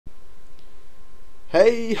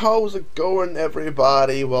Hey, how's it going,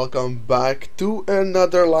 everybody? Welcome back to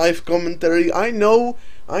another live commentary. I know,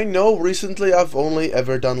 recently I've only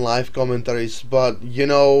ever done live commentaries, but you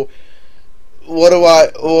know, what do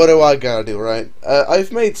I gotta do, right?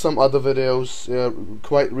 I've made some other videos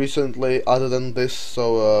quite recently other than this,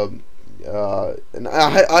 so and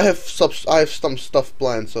I have some stuff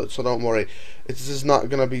planned, so don't worry. This is not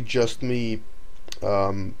gonna be just me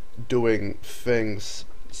doing things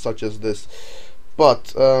such as this.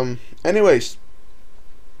 But anyways,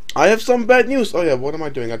 I have some bad news. Oh yeah, what am I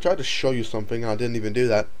doing? I tried to show you something and I didn't even do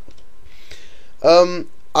that.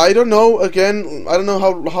 I don't know, again, I don't know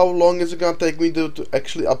how long is it gonna take me to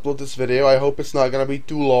actually upload this video. I hope it's not gonna be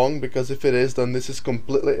too long, because if it is, then this is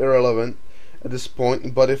completely irrelevant at this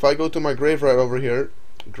point. But if I go to my graveyard over here,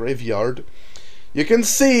 you can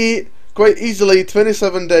see quite easily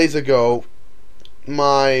 27 days ago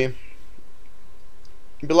my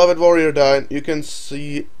beloved warrior died. You can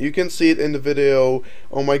see it in the video.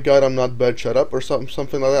 Oh my god, I'm not bad, shut up, or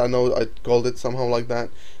something like that. I know I called it somehow like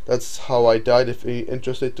that. That's how I died, if you're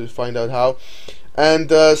interested to find out how.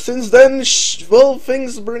 And since then, well,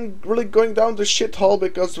 things been really going down the shithole,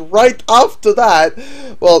 because right after that,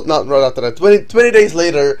 well, not right after that, 20 days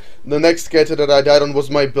later, the next character that I died on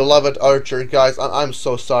was my beloved archer. Guys, I'm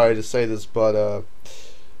so sorry to say this, but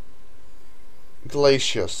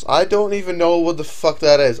Glacius. I don't even know what the fuck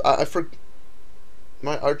that is.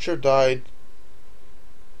 My archer died.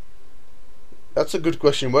 That's a good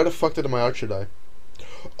question. Where the fuck did my archer die?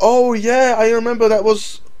 Oh yeah, I remember that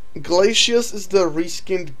was Glacius is the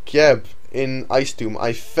reskinned Geb in Ice Tomb,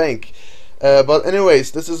 I think. But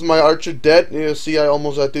anyways, this is my archer dead. You see, I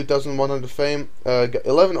almost had 2,100 fame. Got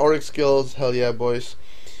 11 Oryx kills. Hell yeah, boys.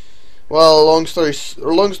 Well, long story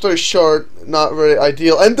short, not very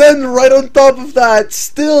ideal. And then right on top of that,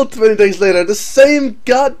 still 20 days later, the same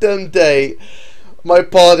goddamn day, my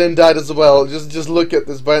paladin died as well. Just look at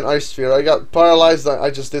this, by an ice sphere. I got paralyzed. I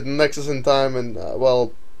just did Nexus in time, and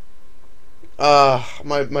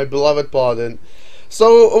my beloved paladin.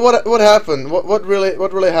 So what happened? What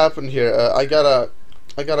really happened here? I gotta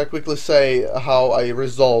quickly say how I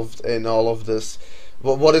resolved in all of this.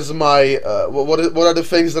 What is my what are the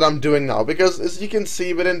things that I'm doing now? Because as you can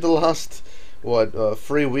see, within the last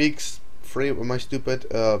 3 weeks, am I stupid?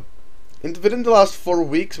 Within the last 4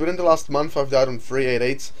 weeks, within the last month, I've died on 3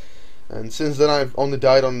 8/8s, and since then I've only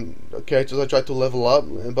died on characters I tried to level up.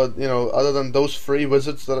 But you know, other than those 3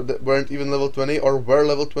 wizards that weren't even level 20 or were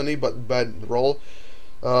level 20 but bad roll,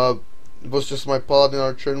 it was just my paladin,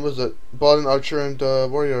 archer, and wizard, paladin, archer, and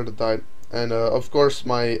warrior that died, and of course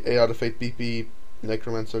my 8 out of 8 PP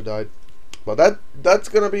necromancer died. But that's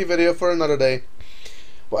gonna be a video for another day.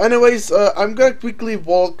 But anyways, I'm gonna quickly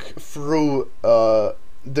walk through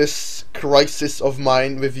this crisis of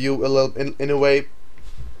mine with you a little in a way.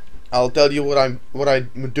 I'll tell you what I'm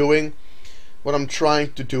doing, what I'm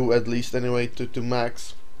trying to do, at least anyway, to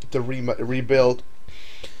max, to rebuild.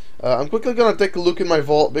 I'm quickly gonna take a look in my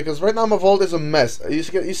vault, because right now my vault is a mess. You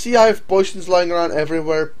see I have potions lying around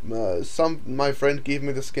everywhere. My friend gave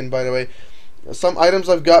me the skin, by the way. Some items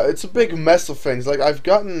I've got, it's a big mess of things. Like, I've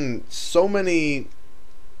gotten so many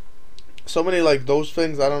like those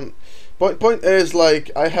things. I don't. Point is,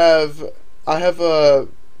 like, I have a.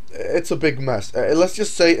 It's a big mess. Let's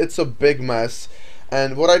just say it's a big mess.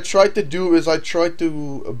 And what I tried to do is I tried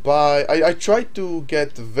to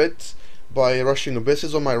get Vit by rushing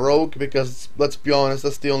abysses on my rogue, because let's be honest,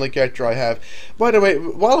 that's the only character I have. By the way,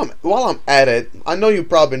 while I'm at it, I know you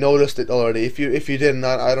probably noticed it already. If you didn't,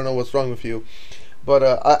 I don't know what's wrong with you. But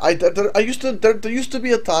there used to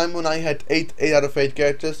be a time when I had 8 out of 8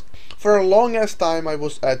 characters. For a long ass time I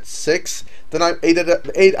was at 6. Then I 8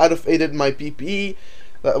 out of 8 my PPE.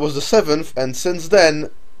 That was the 7th, and since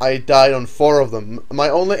then I died on 4 of them. My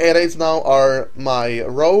only 8/8s now are my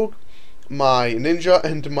rogue, my ninja,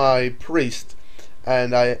 and my priest.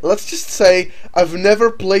 And let's just say I've never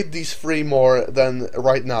played these 3 more than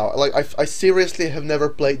right now. Like, I seriously have never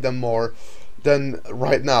played them more than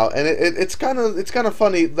right now. And it's kind of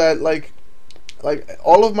funny that like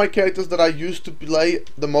all of my characters that I used to play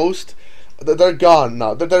the most, they're gone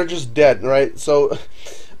now. They're just dead, right? So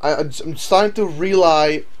I'm starting to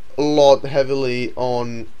rely a lot heavily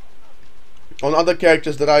on other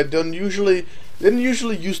characters that I didn't usually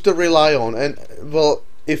used to rely on, and well,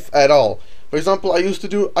 if at all. For example, I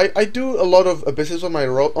do a lot of abysses on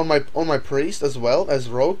my priest as well as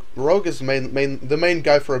rogue. Rogue is the main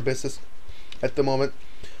guy for abysses at the moment.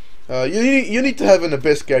 You need to have an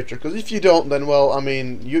abyss character, because if you don't, then well, I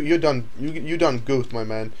mean, you done goofed, my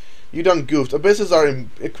man. You done goofed. Abysses are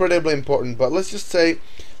incredibly important, but let's just say,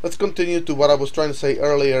 let's continue to what I was trying to say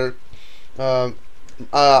earlier.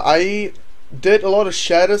 I did a lot of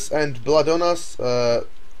shadows and belladonnas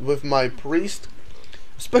with my priest,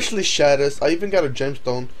 especially shadows. I even got a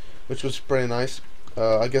gemstone, which was pretty nice.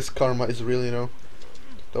 I guess karma is real, you know.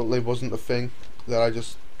 Totally wasn't a thing that I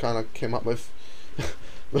just kind of came up with.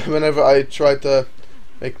 Whenever I tried to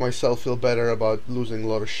make myself feel better about losing a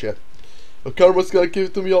lot of shit. But karma's gonna give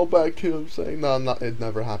it to me all back, you know what I'm saying? No, it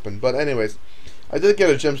never happened. But anyways, I did get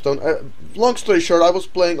a gemstone. Long story short, I was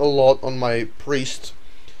playing a lot on my priest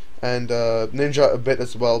and ninja a bit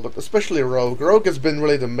as well, but especially rogue. Rogue has been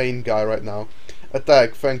really the main guy right now.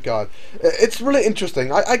 Attack, thank God. It's really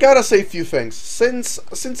interesting. I gotta say a few things. Since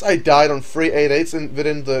I died on 388s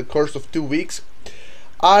within the course of 2 weeks,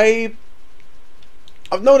 I've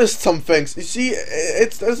noticed some things. You see,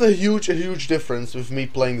 there's a huge difference with me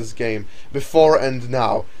playing this game before and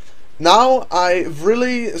now. Now I'm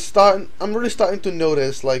really starting to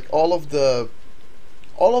notice like all of the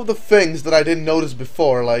things that I didn't notice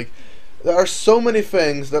before. Like there are so many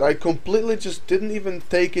things that I completely just didn't even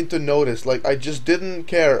take into notice. Like I just didn't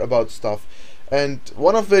care about stuff. And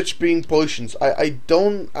one of which being potions. I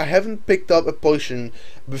haven't picked up a potion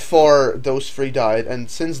before those 3 died, and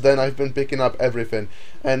since then I've been picking up everything.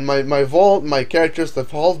 And my characters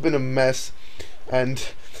have all been a mess,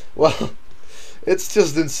 and well, it's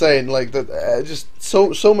just insane. Like that, just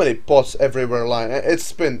so many pots everywhere lying.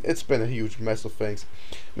 It's been a huge mess of things.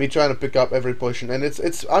 Me trying to pick up every potion, and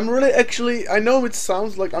I'm really actually. I know it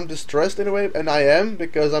sounds like I'm distressed in a way, and I am,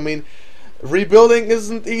 because I mean, rebuilding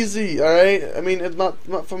isn't easy. All right, I mean it's not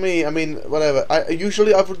for me. I mean whatever. I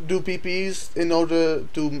would do PPs in order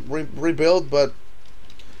to rebuild, but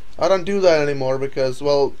I don't do that anymore because,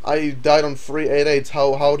 well, I died on 388s.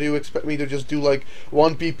 How do you expect me to just do like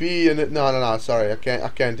 1 PP and it? No, sorry, I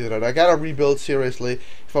can't do that. I gotta rebuild seriously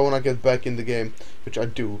if I want to get back in the game, which I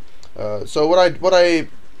do. So what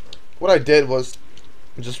I did was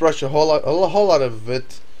just rush a whole lot of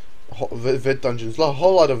Vit dungeons, a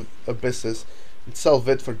whole lot of abysses, and sell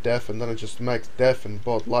Vit for death, and then I just maxed death and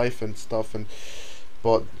bought life and stuff, and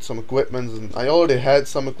bought some equipment. And I already had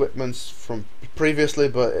some equipments from previously,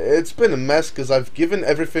 but it's been a mess because I've given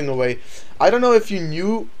everything away. I don't know if you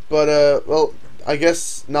knew, but well, I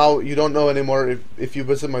guess now you don't know anymore if you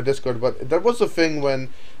visit my Discord, but there was a thing when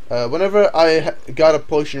whenever I got a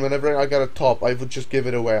potion, whenever I got a top, I would just give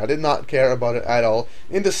it away. I did not care about it at all,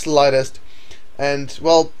 in the slightest. And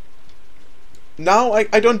well, now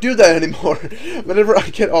I don't do that anymore. Whenever I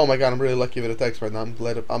get, oh my god, I'm really lucky with the text right now. I'm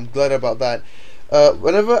glad about that.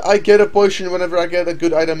 Whenever I get a potion, whenever I get a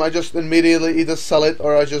good item, I just immediately either sell it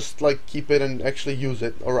or I just like keep it and actually use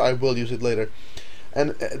it, or I will use it later.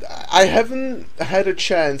 And I haven't had a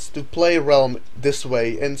chance to play Realm this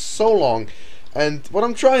way in so long. And what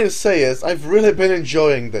I'm trying to say is I've really been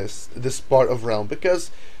enjoying this part of Realm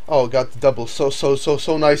because, oh, got the double,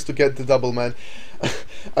 so nice to get the double, man.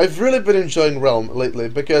 I've really been enjoying Realm lately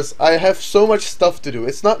because I have so much stuff to do.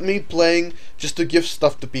 It's not me playing just to give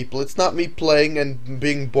stuff to people. It's not me playing and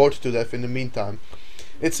being bored to death in the meantime.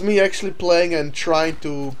 It's me actually playing and trying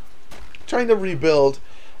to rebuild.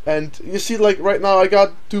 And you see, like right now, I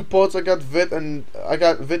got 2 pots. I got Vit and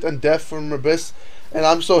Death from Abyss, and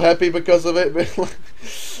I'm so happy because of it.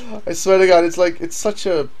 I swear to God, it's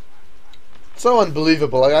so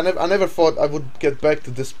unbelievable. Like, I never thought I would get back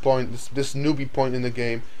to this point, this newbie point in the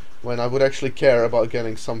game, when I would actually care about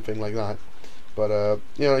getting something like that. But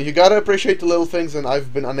you know, you gotta appreciate the little things, and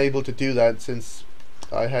I've been unable to do that since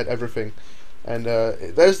I had everything. And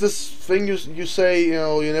there's this thing you say, you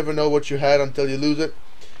know, you never know what you had until you lose it,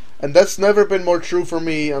 and that's never been more true for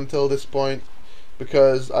me until this point,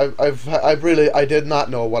 because I did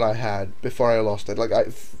not know what I had before I lost it. Like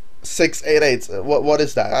 688s, what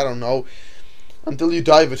is that? I don't know. Until you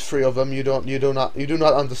die with 3 of them, you do not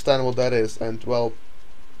understand what that is. And well,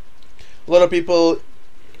 a lot of people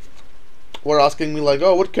were asking me like,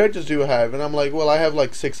 oh, what characters do you have? And I'm like, well, I have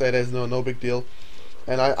like 688s, no big deal.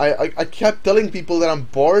 And I kept telling people that I'm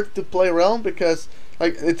bored to play Realm because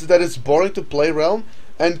like it's boring to play Realm.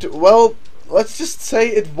 And well, let's just say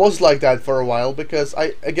it was like that for a while, because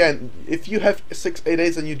again, if you have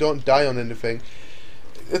 688s and you don't die on anything,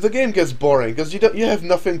 the game gets boring because you have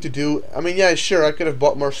nothing to do. I mean, yeah, sure, I could have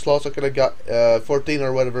bought more slots, I could have got 14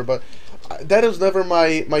 or whatever, but that was never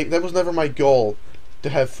my goal to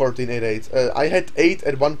have 14 8/8s. I had 8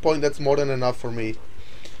 at one point. That's more than enough for me.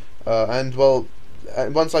 And well,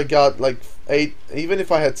 once I got like 8, even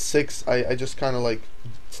if I had 6, I just kind of like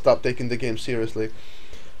stopped taking the game seriously.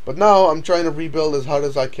 But now I'm trying to rebuild as hard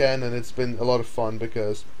as I can, and it's been a lot of fun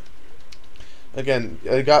because, again,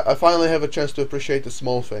 I finally have a chance to appreciate the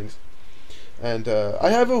small things. And I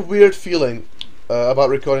have a weird feeling about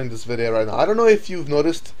recording this video right now. I don't know if you've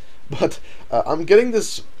noticed, but I'm getting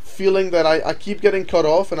this feeling that I keep getting cut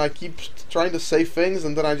off, and I keep trying to say things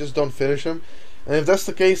and then I just don't finish them. And if that's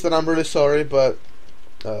the case, then I'm really sorry, but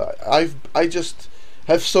I just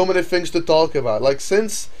have so many things to talk about. Like,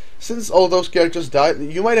 since all those characters died,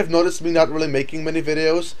 you might have noticed me not really making many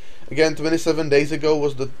videos. Again, 27 days ago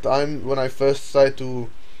was the time when I first started to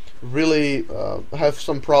really have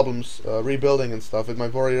some problems rebuilding and stuff, with my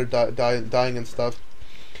warrior dying and stuff.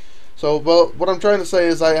 So, well, what I'm trying to say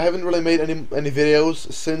is I haven't really made any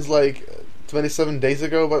videos since like 27 days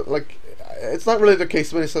ago, but like, it's not really the case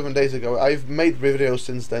 27 days ago. I've made videos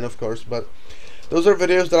since then, of course, but those are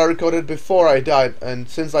videos that I recorded before I died, and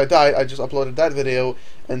since I died, I just uploaded that video,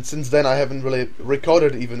 and since then I haven't really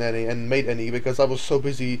recorded even any and made any, because I was so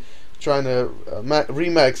busy trying to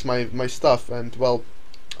remax my stuff. And well,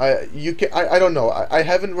 I don't know. I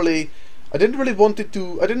didn't really want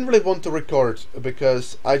to record,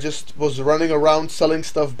 because I just was running around selling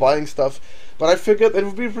stuff, buying stuff. But I figured it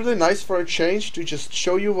would be really nice for a change to just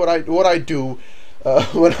show you what I do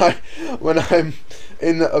when I'm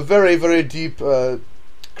in a very, very deep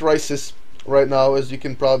crisis right now. As you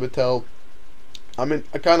can probably tell, I'm in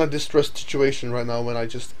a kind of distressed situation right now when I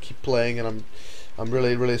just keep playing, and I'm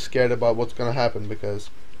really, really scared about what's gonna happen,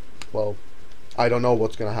 because, well, I don't know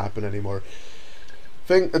what's gonna happen anymore.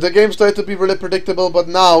 The game started to be really predictable, but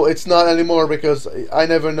now it's not anymore, because I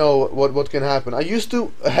never know what can happen. I used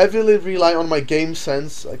to heavily rely on my game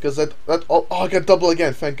sense, because oh, I got double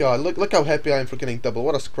again, thank God. Look how happy I am for getting double.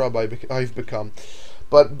 What a scrub I've become.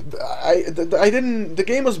 But the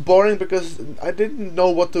game was boring because I didn't know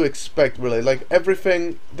what to expect, really. Like,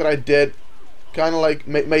 everything that I did kind of like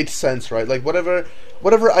made sense, right? Like, whatever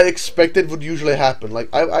I expected would usually happen.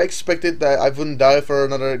 Like, I expected that I wouldn't die for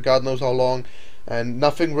another God knows how long, and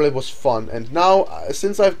nothing really was fun. And now,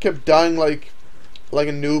 since I've kept dying like a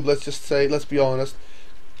noob, let's be honest,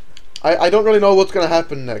 I don't really know what's gonna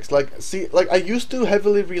happen next. Like, see, like, I used to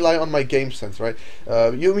heavily rely on my game sense, right?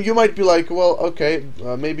 You might be like, well, okay,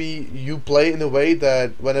 maybe you play in a way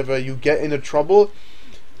that whenever you get into trouble,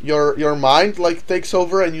 your mind like takes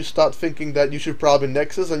over, and you start thinking that you should probably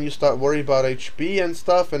Nexus, and you start worrying about HP and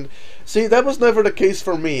stuff. And see, that was never the case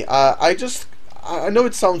for me. I know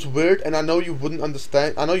it sounds weird, and I know you wouldn't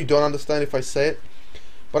understand. I know you don't understand if I say it,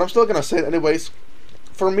 but I'm still gonna say it anyways.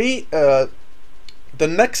 For me, the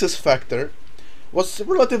Nexus factor was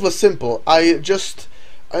relatively simple. I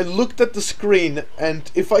looked at the screen, and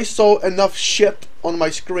if I saw enough shit on my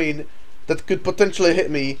screen that could potentially hit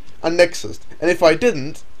me, I Nexused. And if I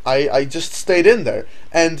didn't, I just stayed in there.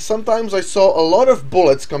 And sometimes I saw a lot of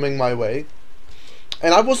bullets coming my way,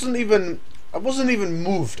 and I wasn't even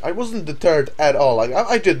moved. I wasn't deterred at all. Like,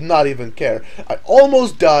 I did not even care. I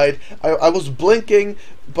almost died. I was blinking,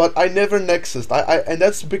 but I never Nexused. And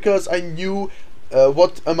that's because I knew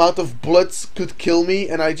what amount of bullets could kill me,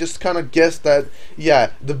 and I just kind of guessed that, yeah,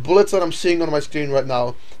 the bullets that I'm seeing on my screen right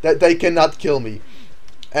now, that they cannot kill me.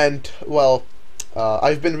 And, well,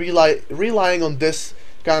 I've been relying on this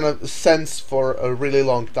kind of sense for a really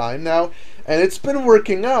long time now, and it's been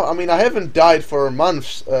working out. I mean, I haven't died for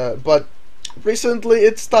months, but recently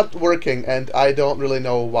it stopped working, and I don't really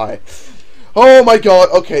know why. Oh my God,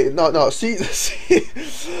 okay, no, see,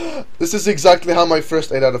 this is exactly how my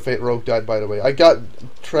first 8 out of 8 rogue died, by the way. I got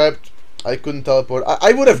trapped, I couldn't teleport.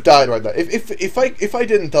 I would have died right now. If I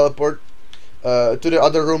didn't teleport to the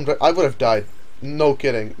other room, I would have died. No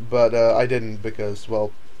kidding, but I didn't, because,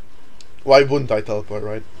 well, why wouldn't I teleport,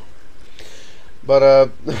 right?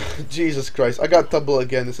 But, Jesus Christ, I got double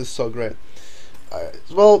again, this is so great.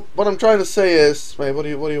 Well, what I'm trying to say is, wait, what do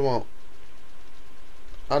you want?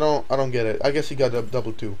 I don't get it. I guess he got a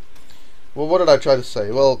double too. Well, what did I try to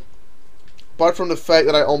say? Well, apart from the fact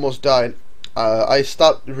that I almost died, I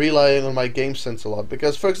stopped relying on my game sense a lot.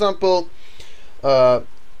 Because, for example,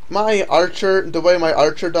 my archer, the way my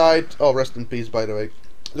archer died. Oh, rest in peace, by the way.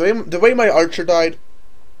 The way my archer died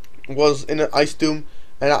was in an ice tomb,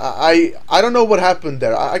 and I don't know what happened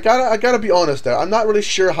there. I gotta be honest there. I'm not really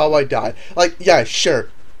sure how I died. Like, yeah, sure.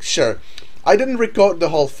 I didn't record the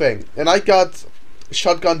whole thing, and I got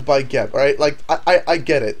shotgunned by Geb, right? Like, I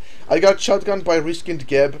get it. I got shotgunned by reskinned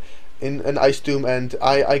Geb in an ice tomb, and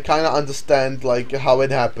I kind of understand like how it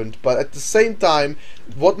happened. But at the same time,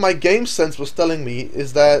 what my game sense was telling me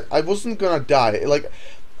is that I wasn't gonna die. Like,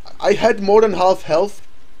 I had more than half health.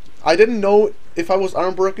 I didn't know if I was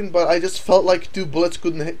arm broken, but I just felt like 2 bullets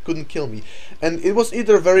couldn't kill me, and it was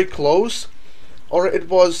either very close, or it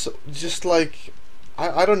was just like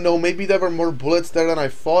I don't know. Maybe there were more bullets there than I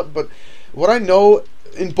thought, but what I know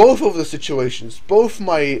in both of the situations, both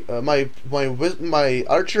my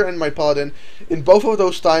archer and my paladin, in both of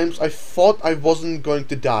those times, I thought I wasn't going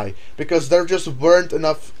to die because there just weren't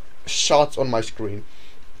enough shots on my screen,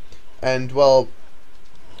 and well,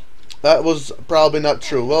 that was probably not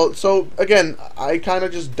true. Well, so again, I kind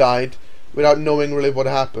of just died without knowing really what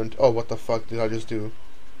happened. Oh, what the fuck did I just do?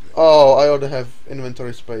 Oh, I ought to have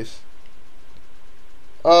inventory space.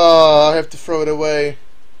 Oh, I have to throw it away.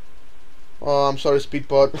 Oh, I'm sorry,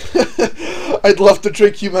 Speedbot. I'd love to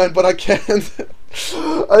trick you, man, but I can't.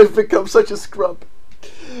 I've become such a scrub.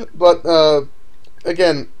 But,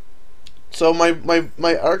 again, so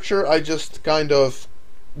my archer, I just kind of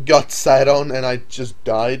got sat on and I just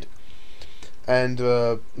died. And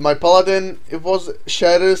my paladin, it was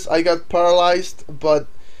shatters. I got paralyzed, but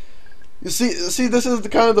you see, this is the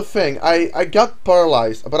kind of the thing. I got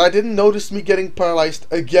paralyzed, but I didn't notice me getting paralyzed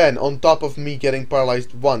again on top of me getting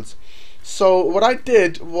paralyzed once. So what I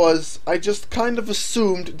did was I just kind of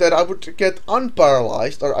assumed that I would get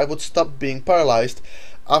unparalyzed, or I would stop being paralyzed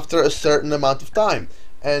after a certain amount of time,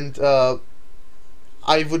 and I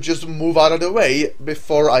would just move out of the way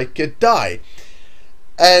before I could die.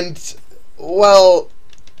 And well,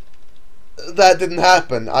 that didn't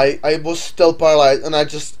happen. I was still paralyzed, and I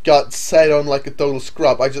just got sat on like a total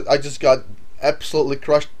scrub. I just got absolutely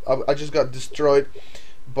crushed. I just got destroyed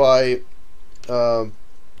by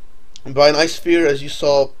an ice sphere, as you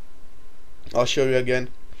saw. I'll show you again.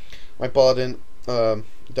 My paladin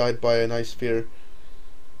died by an ice sphere.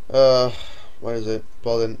 What is it?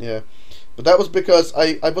 Paladin, yeah. But that was because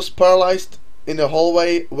I was paralyzed in a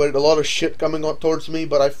hallway with a lot of shit coming on towards me,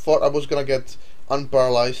 but I thought I was gonna get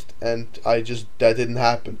unparalyzed, and that didn't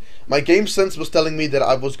happen. My game sense was telling me that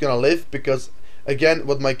I was gonna live, because again,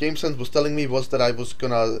 what my game sense was telling me was that I was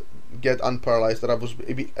gonna get unparalyzed, that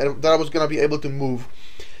I was gonna be able to move,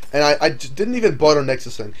 and I didn't even bother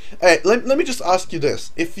nexusing. Hey, let me just ask you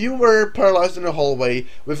this: if you were paralyzed in a hallway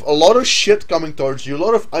with a lot of shit coming towards you, a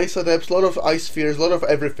lot of ice adepts, a lot of ice spheres, a lot of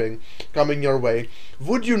everything coming your way,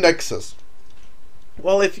 would you nexus?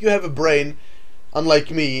 Well, if you have a brain, unlike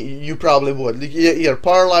me, you probably would. You're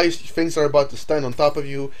paralyzed, things are about to stand on top of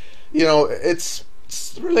you. You know, it's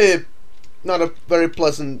really not a very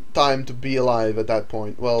pleasant time to be alive at that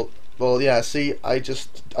point. Well, yeah, see, I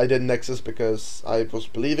didn't nexus because I was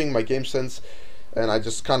believing my game sense, and I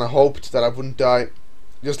just kind of hoped that I wouldn't die.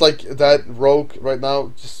 Just like that rogue right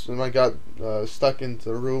now, just when I got stuck into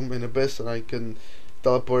a room in Abyss and I couldn't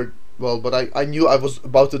teleport. Well, but I knew I was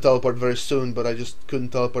about to teleport very soon, but I just couldn't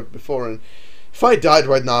teleport before, and if I died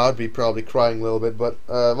right now, I'd be probably crying a little bit, but,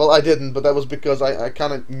 well, I didn't, but that was because I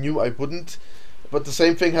kind of knew I wouldn't. But the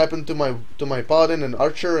same thing happened to my paladin and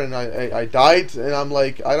archer, and I died, and I'm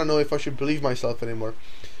like, I don't know if I should believe myself anymore.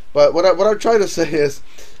 But what I'm trying to say is,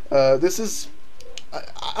 I'm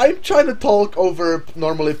trying to talk over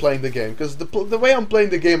normally playing the game, because the way I'm playing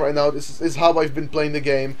the game right now is how I've been playing the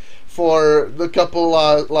game for the couple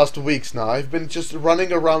last weeks now. I've been just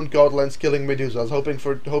running around Godlands killing Medusas,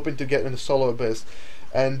 hoping to get in a solo Abyss,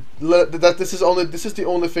 and this is the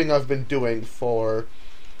only thing I've been doing for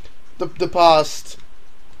the past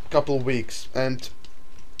couple weeks, and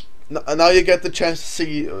now you get the chance to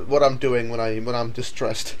see what I'm doing when I'm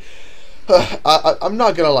distressed. I'm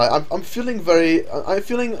not gonna lie. I'm feeling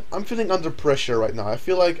under pressure right now. I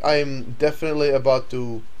feel like I'm definitely about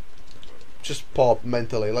to just pop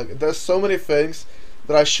mentally. Like, there's so many things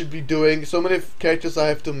that I should be doing, so many characters I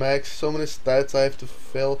have to max, so many stats I have to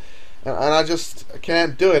fill, and I just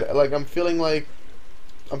can't do it. Like, I'm feeling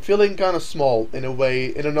kind of small in a way,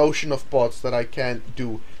 in an ocean of pots that I can't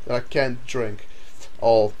do, that I can't drink.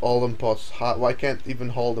 All them pots. I can't even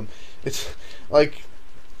hold them. It's like,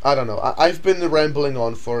 I don't know. I've been rambling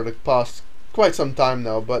on for the past quite some time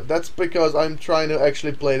now, but that's because I'm trying to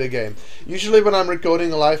actually play the game. Usually when I'm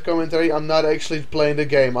recording a live commentary, I'm not actually playing the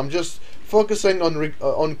game. I'm just focusing on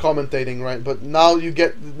commentating, right? But now you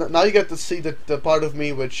get to see the part of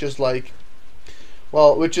me which is like,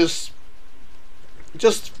 well, which is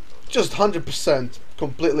just 100%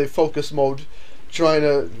 completely focus mode, trying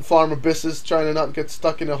to farm abysses, trying to not get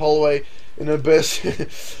stuck in a hallway in an abyss,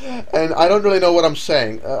 and I don't really know what I'm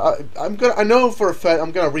saying. I know for a fact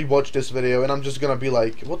I'm gonna rewatch this video and I'm just gonna be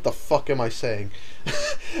like, what the fuck am I saying?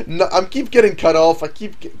 No, I keep getting cut off. I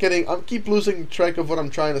keep losing track of what I'm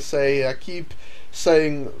trying to say. I keep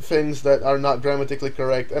saying things that are not grammatically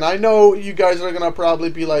correct, and I know you guys are gonna probably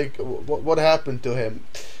be like, what happened to him?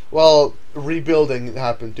 Well, rebuilding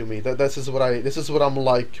happened to me. This is what I'm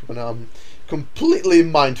like when I'm completely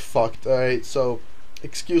mind fucked. Alright, so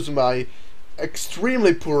excuse my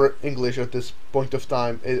extremely poor English at this point of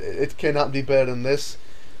time. It cannot be better than this.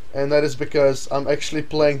 and that is because I'm actually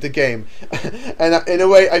playing the game. And in a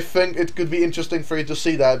way, I think it could be interesting for you to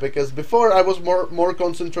see that, because before I was more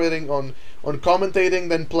concentrating on commentating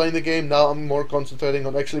than playing the game. Now I'm more concentrating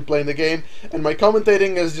on actually playing the game, and my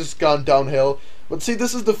commentating has just gone downhill. But see,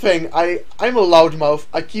 this is the thing. I'm a loudmouth.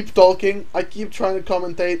 I keep talking. I keep trying to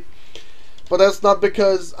commentate, but that's not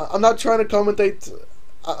because I'm not trying to commentate.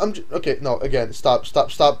 Okay. No, again, stop,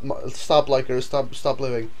 likers, stop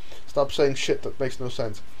living, stop saying shit that makes no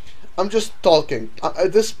sense. I'm just talking.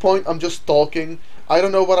 At this point, I'm just talking. I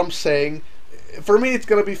don't know what I'm saying. For me, it's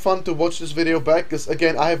gonna be fun to watch this video back, because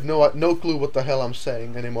again, I have no clue what the hell I'm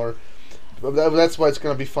saying anymore. That's why it's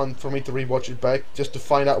gonna be fun for me to rewatch it back, just to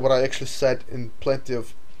find out what I actually said in plenty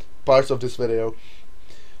of parts of this video.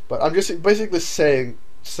 But I'm just basically saying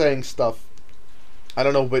stuff. I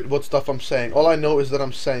don't know what stuff I'm saying. All I know is that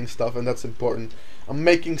I'm saying stuff, and that's important. I'm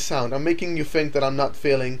making sound. I'm making you think that I'm not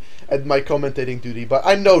failing at my commentating duty, but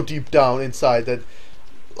I know deep down inside that,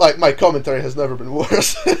 like, my commentary has never been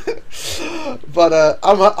worse. But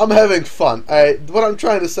I'm having fun. What I'm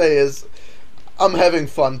trying to say is, I'm having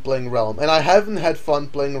fun playing Realm, and I haven't had fun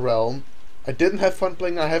playing Realm. I didn't have fun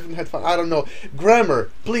playing. I haven't had fun. I don't know. Grammar,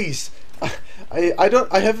 please. I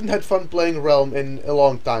haven't had fun playing Realm in a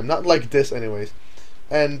long time. Not like this, anyways.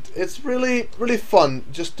 And it's really fun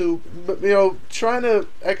just to, trying to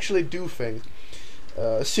actually do things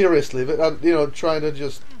seriously, but trying to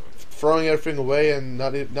just throwing everything away and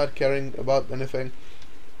not caring about anything.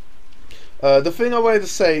 The thing I wanted to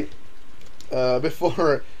say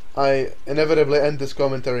before I inevitably end this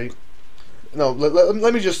commentary. No,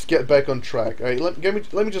 let me just get back on track. All right,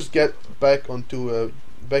 let me just get back onto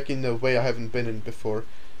back in the way I haven't been in before,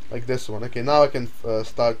 like this one. Okay, now I can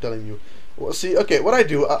start telling you. Well, see, okay, what I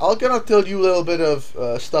do, I'll gonna tell you a little bit of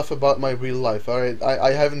stuff about my real life. All right,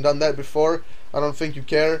 I haven't done that before. I don't think you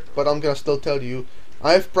care, but I'm gonna still tell you.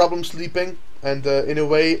 I have problems sleeping, and in a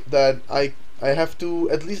way that I have to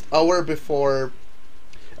at least an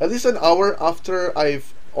hour after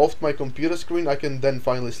I've offed my computer screen, I can then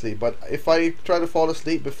finally sleep. But if I try to fall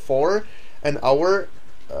asleep before an hour,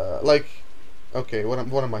 okay, what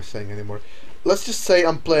am I saying anymore? Let's just say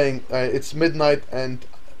I'm playing. It's midnight and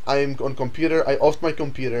I'm on computer. I offed my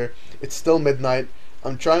computer. It's still midnight.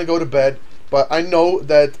 I'm trying to go to bed, but I know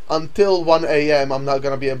that until 1 a.m. I'm not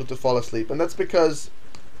gonna be able to fall asleep, and that's because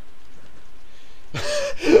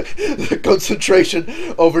the concentration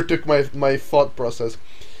overtook my thought process.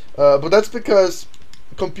 But that's because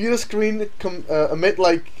computer screen emit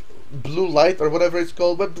like blue light or whatever it's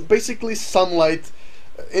called, but basically sunlight.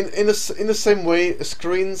 In the same way,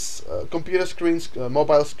 screens, computer screens,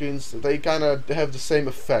 mobile screens, they kind of have the same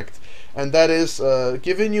effect, and that is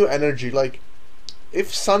giving you energy. Like,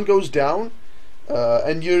 if sun goes down,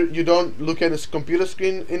 and you don't look at this computer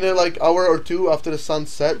screen in a like hour or two after the sun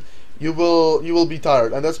set, you will be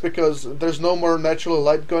tired, and that's because there's no more natural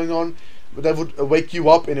light going on that would wake you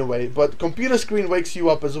up in a way. But computer screen wakes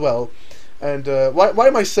you up as well. And why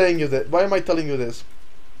am I saying you that? Why am I telling you this?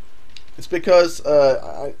 It's because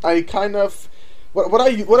I kind of what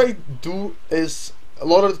I do is, a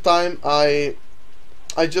lot of the time I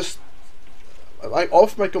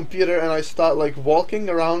off my computer and I start like walking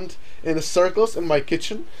around in circles in my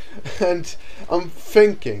kitchen, and I'm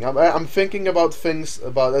thinking about things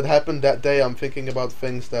that happened that day. I'm thinking about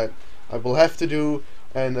things that I will have to do,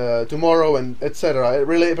 and tomorrow, and etc.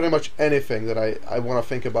 Really, pretty much anything that I want to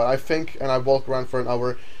think about. I think, and I walk around for an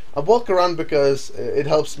hour. I walk around because it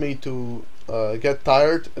helps me to get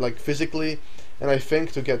tired, like physically, and I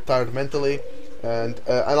think to get tired mentally, and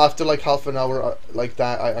after like half an hour like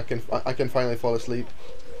that, I can finally fall asleep.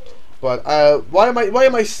 But why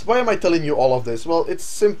am I telling you all of this? Well, it's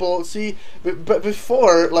simple. See, but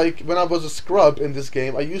before, like when I was a scrub in this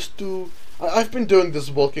game, I've been doing this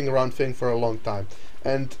walking around thing for a long time,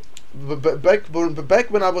 and back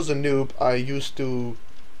when I was a noob, I used to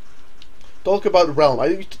talk about Realm. I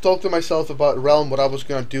used to talk to myself about Realm, what I was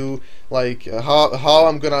gonna do, like how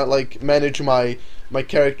I'm gonna like manage my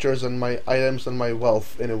characters and my items and my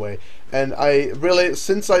wealth in a way. And I really,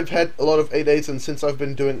 since I've had a lot of 8/8s and since I've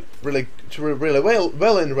been doing really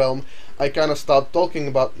well in Realm, I kind of stopped talking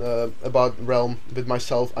about Realm with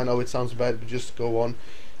myself. I know it sounds bad, but just go on.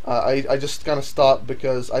 I just kind of stopped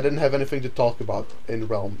because I didn't have anything to talk about in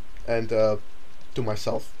Realm, and to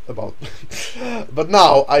myself about. But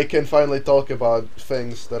now I can finally talk about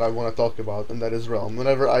things that I want to talk about, and that is Realm.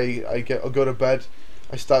 Whenever I go to bed,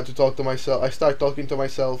 I start to talk to myself. I start talking to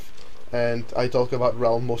myself, and I talk about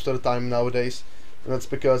Realm most of the time nowadays, and that's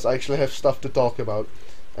because I actually have stuff to talk about.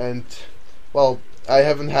 And well, I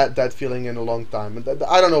haven't had that feeling in a long time, and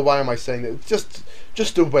I don't know why am I saying that. It's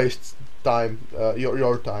just to waste time,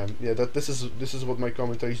 your time. Yeah, that this is what my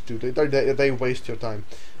commentaries do. They waste your time.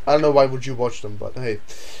 I don't know why would you watch them, but hey.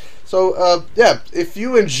 So yeah, if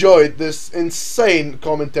you enjoyed this insane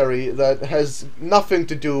commentary that has nothing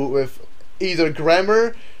to do with either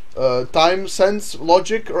grammar, time, sense,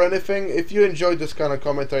 logic, or anything, if you enjoyed this kind of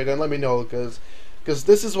commentary, then let me know, because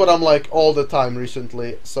this is what I'm like all the time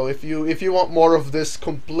recently. So if you want more of this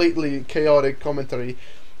completely chaotic commentary,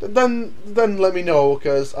 then let me know,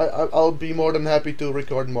 because I'll be more than happy to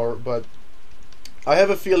record more. But I have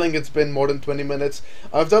a feeling it's been more than 20 minutes.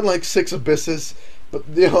 I've done like 6 abysses, but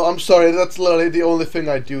I'm sorry, that's literally the only thing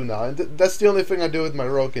I do now, and that's the only thing I do with my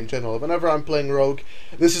rogue in general. Whenever I'm playing rogue,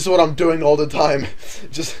 this is what I'm doing all the time,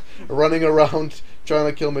 just running around trying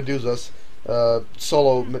to kill Medusas,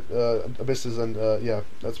 solo abysses, and yeah,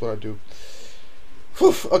 that's what I do.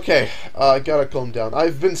 Whew, okay, I gotta calm down.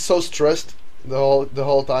 I've been so stressed the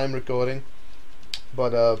whole time recording,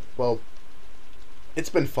 but well, it's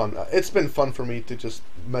been fun. It's been fun for me to just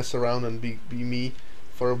mess around and be me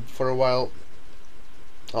for a while.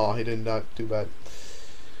 Oh, he didn't die. Too bad.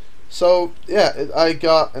 So yeah, I've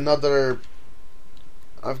got another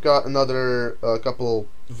couple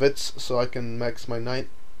vits, so I can max my night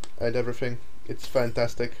and everything. It's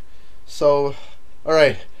fantastic. So,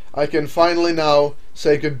 alright, I can finally now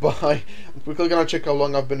say goodbye. I'm quickly gonna check how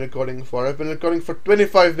long I've been recording for. I've been recording for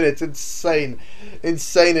 25 minutes. Insane.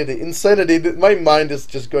 Insanity. My mind is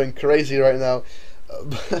just going crazy right now.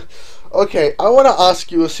 Okay, I want to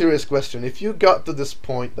ask you a serious question. If you got to this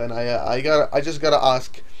point, then I just gotta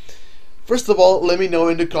ask. First of all, let me know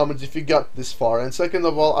in the comments if you got this far, and second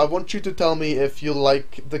of all, I want you to tell me if you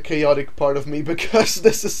like the chaotic part of me, because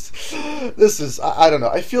this is I don't know.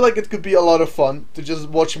 I feel like it could be a lot of fun to just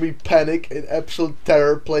watch me panic in absolute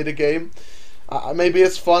terror play the game. Maybe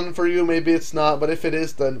it's fun for you, maybe it's not, but if it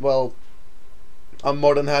is, then well, I'm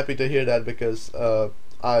more than happy to hear that, because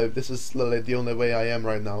this is literally the only way I am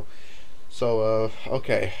right now. So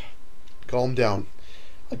okay, calm down.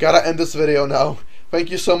 I gotta end this video now. Thank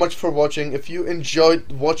you so much for watching. If you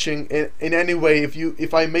enjoyed watching in any way,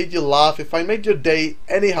 if I made you laugh, if I made your day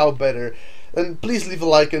anyhow better, then please leave a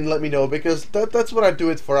like and let me know, because that's what I do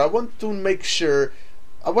it for. I want to make sure,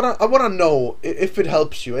 I wanna know if it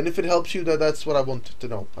helps you, and if it helps you, that's what I want to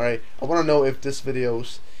know. All right, I wanna know if these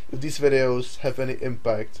videos have any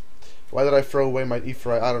impact. Why did I throw away my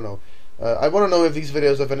E-Fry? I don't know. I wanna know if these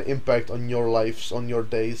videos have an impact on your lives, on your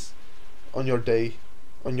days, on your day,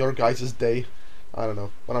 on your guys' day. I don't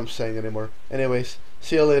know what I'm saying anymore. Anyways,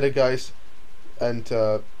 see you later, guys, and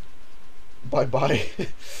bye bye.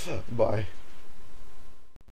 Bye.